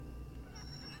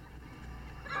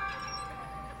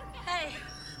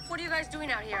What are you guys doing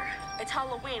out here? It's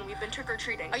Halloween. We've been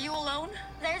trick-or-treating. Are you alone?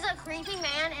 There's a creepy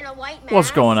man in a white mask.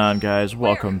 What's going on, guys?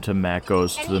 Welcome to Matt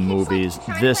Goes to the Movies.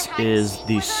 This is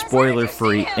the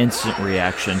spoiler-free instant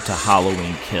reaction to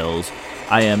Halloween Kills.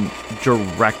 I am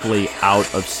directly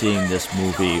out of seeing this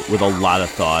movie with a lot of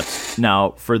thoughts.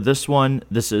 Now, for this one,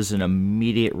 this is an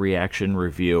immediate reaction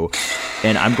review,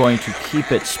 and I'm going to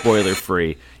keep it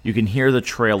spoiler-free. You can hear the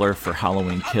trailer for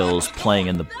Halloween Kills playing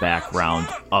in the background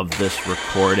of this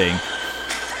recording.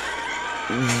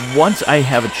 Once I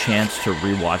have a chance to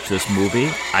rewatch this movie,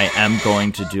 I am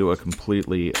going to do a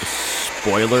completely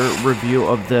spoiler review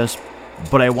of this,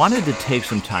 but I wanted to take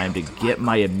some time to get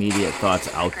my immediate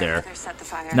thoughts out there.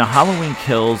 Now, Halloween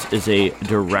Kills is a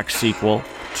direct sequel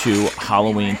to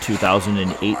Halloween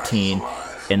 2018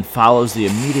 and follows the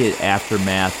immediate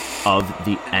aftermath of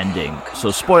the ending.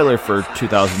 So, spoiler for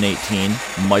 2018,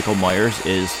 Michael Myers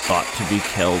is thought to be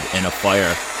killed in a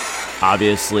fire.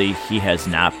 Obviously, he has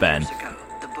not been.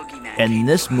 And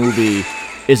this movie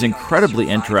is incredibly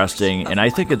interesting, and I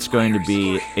think it's going to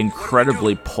be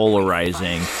incredibly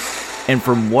polarizing. And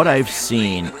from what I've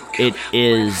seen, it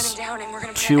is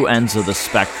two ends of the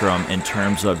spectrum in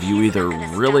terms of you either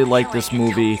really like this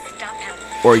movie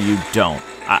or you don't.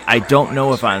 I don't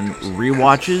know if on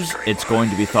rewatches it's going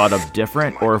to be thought of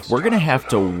different, or if we're going to have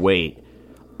to wait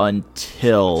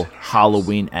until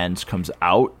Halloween Ends comes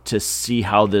out to see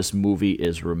how this movie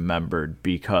is remembered.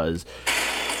 Because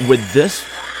with this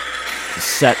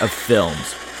set of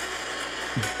films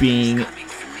being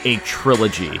a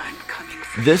trilogy,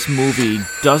 this movie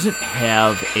doesn't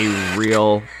have a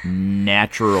real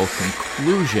natural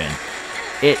conclusion.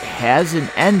 It has an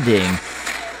ending,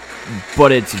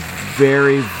 but it's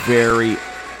very, very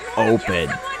open.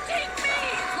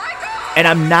 And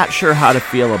I'm not sure how to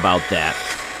feel about that.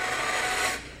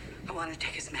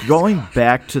 Going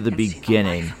back to the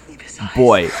beginning,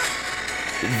 boy,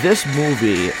 this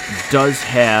movie does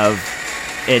have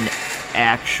an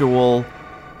actual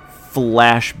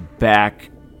flashback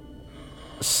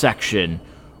section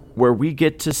where we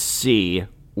get to see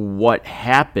what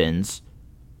happens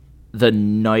the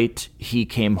night he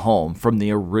came home from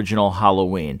the original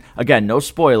Halloween. Again, no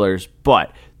spoilers,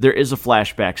 but there is a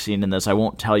flashback scene in this. I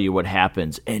won't tell you what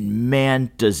happens. And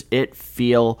man, does it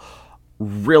feel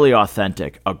really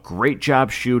authentic. A great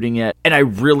job shooting it. And I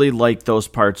really like those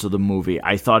parts of the movie.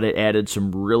 I thought it added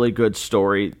some really good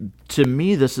story. To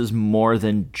me, this is more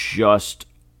than just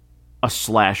a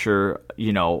slasher,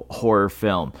 horror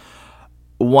film.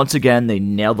 Once again, they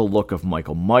nail the look of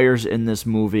Michael Myers in this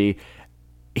movie.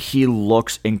 He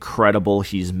looks incredible.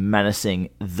 He's menacing.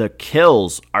 The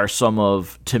kills are some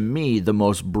of, to me, the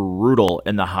most brutal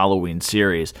in the Halloween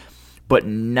series, but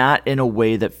not in a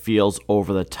way that feels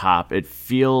over the top. It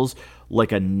feels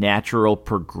like a natural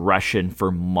progression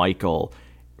for Michael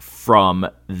from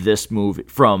this movie,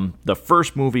 from the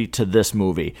first movie to this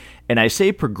movie. And I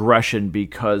say progression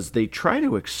because they try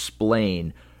to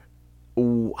explain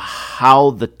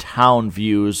how the town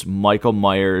views Michael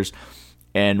Myers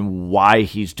and why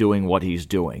he's doing what he's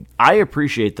doing. I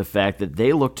appreciate the fact that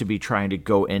they look to be trying to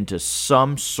go into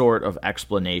some sort of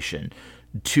explanation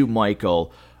to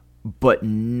Michael, but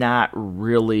not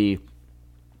really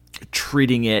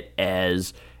treating it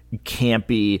as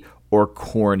campy or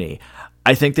corny.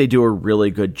 I think they do a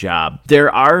really good job. There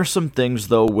are some things,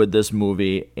 though, with this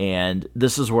movie, and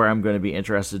this is where I'm going to be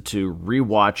interested to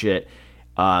rewatch it,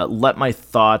 let my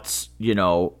thoughts,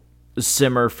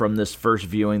 simmer from this first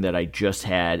viewing that I just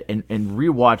had, and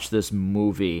rewatch this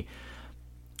movie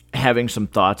having some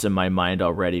thoughts in my mind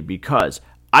already, because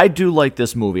I do like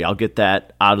this movie. I'll get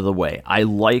that out of the way. I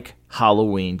like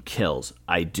Halloween Kills.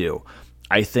 I do.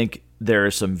 I think there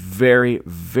are some very,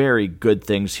 very good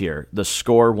things here. The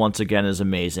score, once again, is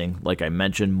amazing. Like I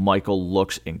mentioned, Michael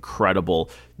looks incredible.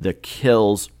 The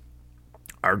kills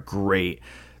are great.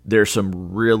 There's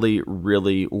some really,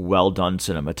 really well-done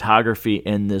cinematography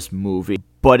in this movie.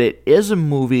 But it is a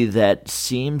movie that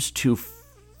seems to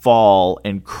fall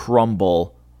and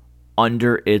crumble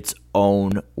under its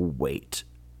own weight.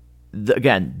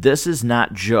 Again, this is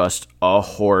not just a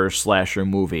horror slasher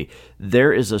movie.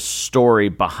 There is a story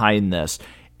behind this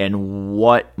and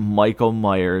what Michael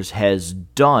Myers has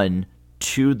done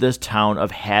to this town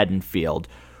of Haddonfield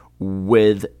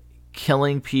with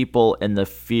killing people and the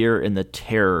fear and the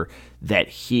terror that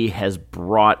he has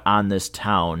brought on this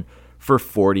town for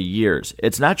 40 years.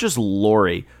 It's not just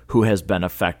Laurie who has been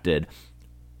affected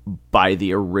by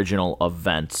the original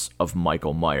events of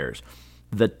Michael Myers.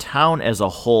 The town as a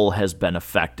whole has been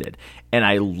affected. And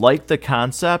I like the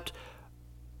concept,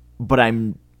 but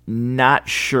I'm not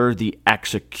sure the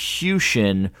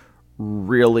execution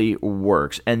really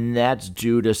works, and that's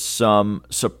due to some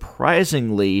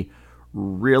surprisingly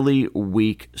really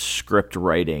weak script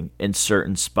writing in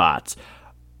certain spots.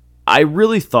 I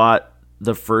really thought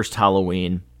the first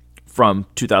Halloween from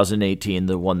 2018,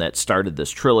 the one that started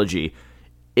this trilogy,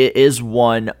 it is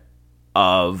one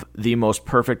of the most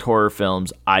perfect horror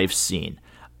films I've seen.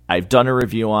 I've done a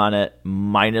review on it,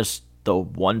 minus the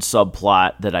one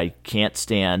subplot that I can't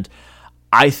stand.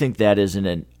 I think that is an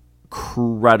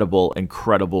incredible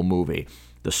movie.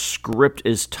 The script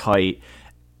is tight.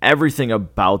 Everything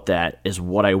about that is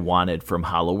what I wanted from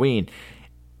Halloween.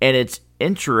 And it's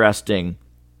interesting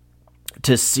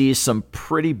to see some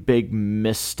pretty big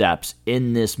missteps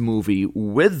in this movie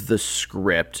with the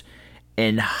script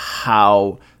and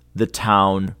how the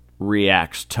town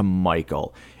reacts to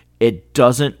Michael. It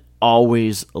doesn't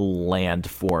always land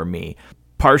for me,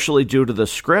 partially due to the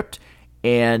script,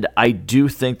 and I do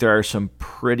think there are some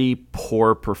pretty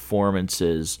poor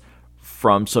performances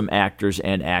from some actors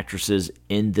and actresses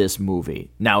in this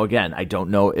movie. Now, again, I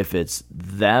don't know if it's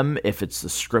them, if it's the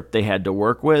script they had to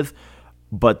work with,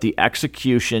 but the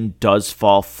execution does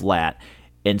fall flat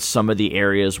in some of the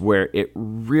areas where it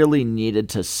really needed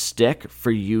to stick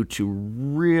for you to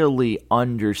really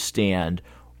understand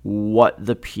what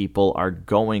the people are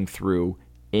going through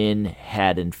in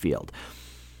Haddonfield.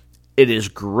 It is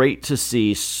great to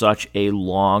see such a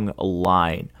long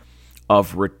line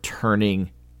of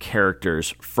returning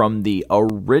characters from the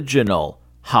original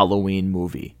Halloween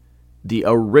movie. The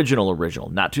original,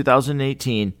 not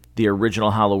 2018, the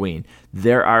original Halloween.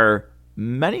 There are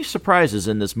many surprises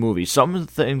in this movie. Some of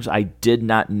the things I did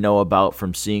not know about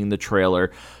from seeing the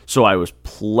trailer, so I was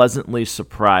pleasantly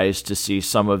surprised to see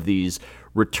some of these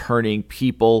returning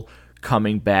people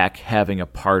coming back, having a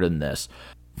part in this.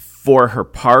 For her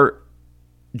part,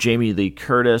 Jamie Lee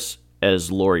Curtis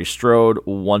as Laurie Strode,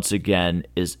 once again,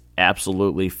 is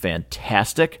absolutely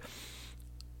fantastic.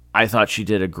 I thought she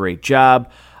did a great job.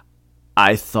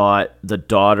 I thought the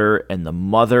daughter and the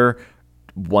mother,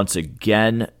 once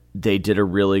again, they did a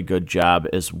really good job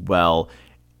as well,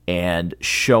 and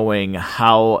showing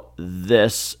how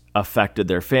this affected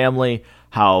their family,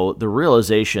 how the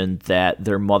realization that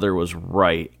their mother was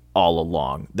right all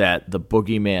along, that the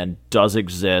boogeyman does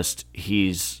exist,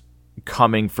 he's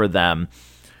coming for them.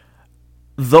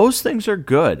 Those things are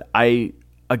good. I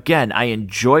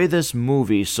enjoy this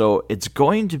movie, so it's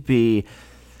going to be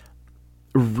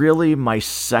really my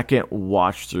second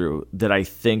watch through that I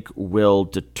think will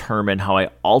determine how I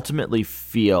ultimately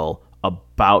feel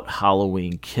about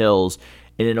Halloween Kills.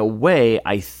 And in a way,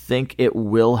 I think it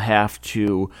will have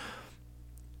to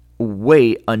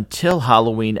wait until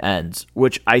Halloween ends,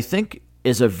 which I think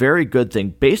is a very good thing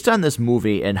based on this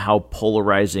movie and how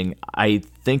polarizing I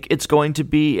think it's going to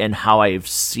be and how I've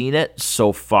seen it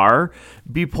so far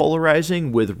be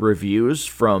polarizing with reviews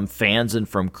from fans and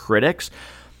from critics.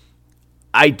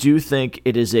 I do think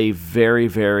it is a very,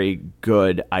 very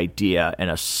good idea and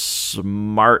a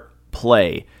smart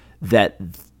play that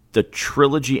the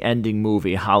trilogy ending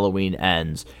movie Halloween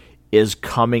Ends is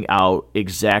coming out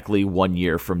exactly 1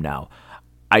 year from now.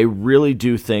 I really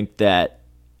do think that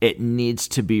it needs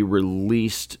to be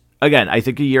released. Again, I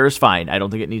think a year is fine. I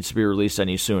don't think it needs to be released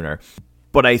any sooner.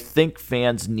 But I think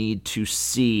fans need to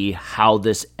see how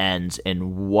this ends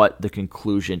and what the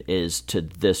conclusion is to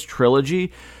this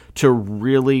trilogy to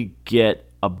really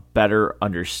get a better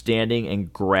understanding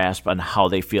and grasp on how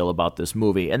they feel about this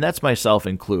movie. And that's myself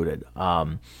included.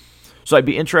 So I'd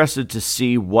be interested to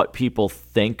see what people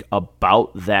think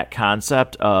about that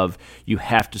concept of you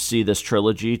have to see this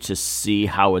trilogy to see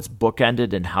how it's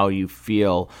bookended and how you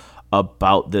feel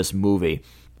about this movie.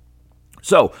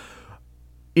 So,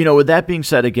 with that being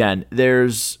said, again,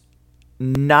 there's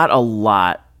not a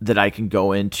lot that I can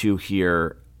go into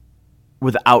here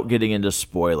without getting into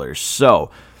spoilers.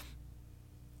 So,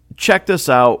 check this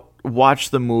out, watch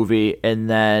the movie, and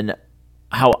then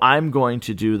how I'm going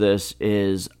to do this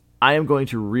is I am going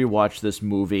to rewatch this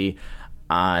movie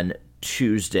on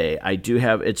Tuesday. I do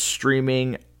have it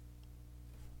streaming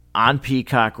on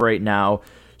Peacock right now.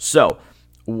 So,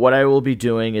 what I will be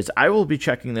doing is I will be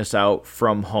checking this out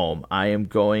from home. I am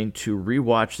going to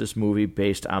rewatch this movie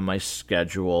based on my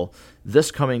schedule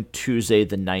this coming Tuesday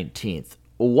the 19th.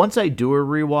 Once I do a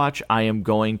rewatch, I am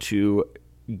going to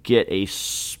get a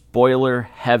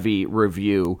spoiler-heavy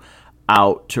review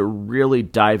out to really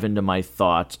dive into my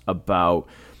thoughts about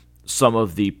some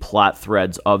of the plot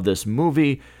threads of this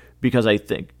movie, because I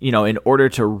think, in order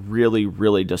to really,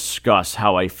 really discuss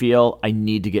how I feel, I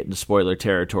need to get into spoiler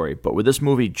territory. But with this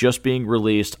movie just being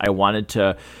released, I wanted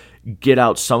to get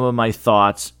out some of my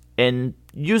thoughts and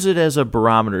use it as a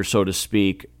barometer, so to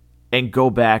speak, and go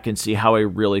back and see how I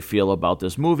really feel about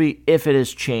this movie, if it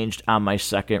has changed on my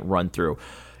second run through.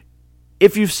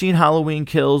 If you've seen Halloween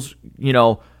Kills,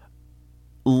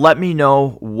 let me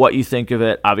know what you think of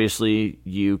it. Obviously,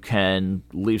 you can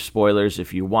leave spoilers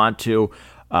if you want to.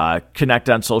 Connect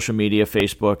on social media,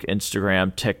 Facebook,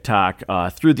 Instagram, TikTok,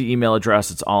 through the email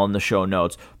address. It's all in the show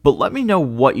notes. But let me know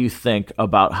what you think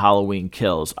about Halloween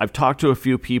Kills. I've talked to a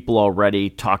few people already,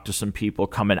 talked to some people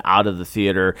coming out of the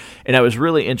theater, and I was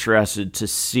really interested to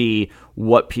see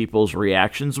what people's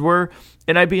reactions were.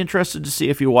 And I'd be interested to see,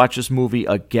 if you watch this movie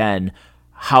again,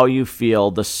 how you feel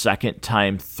the second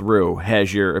time through.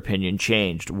 Has your opinion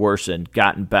changed, worsened,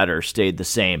 gotten better, stayed the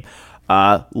same?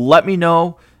 Let me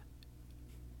know.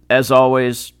 As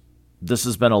always, this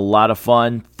has been a lot of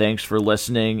fun. Thanks for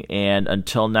listening, and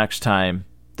until next time,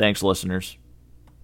 thanks, listeners.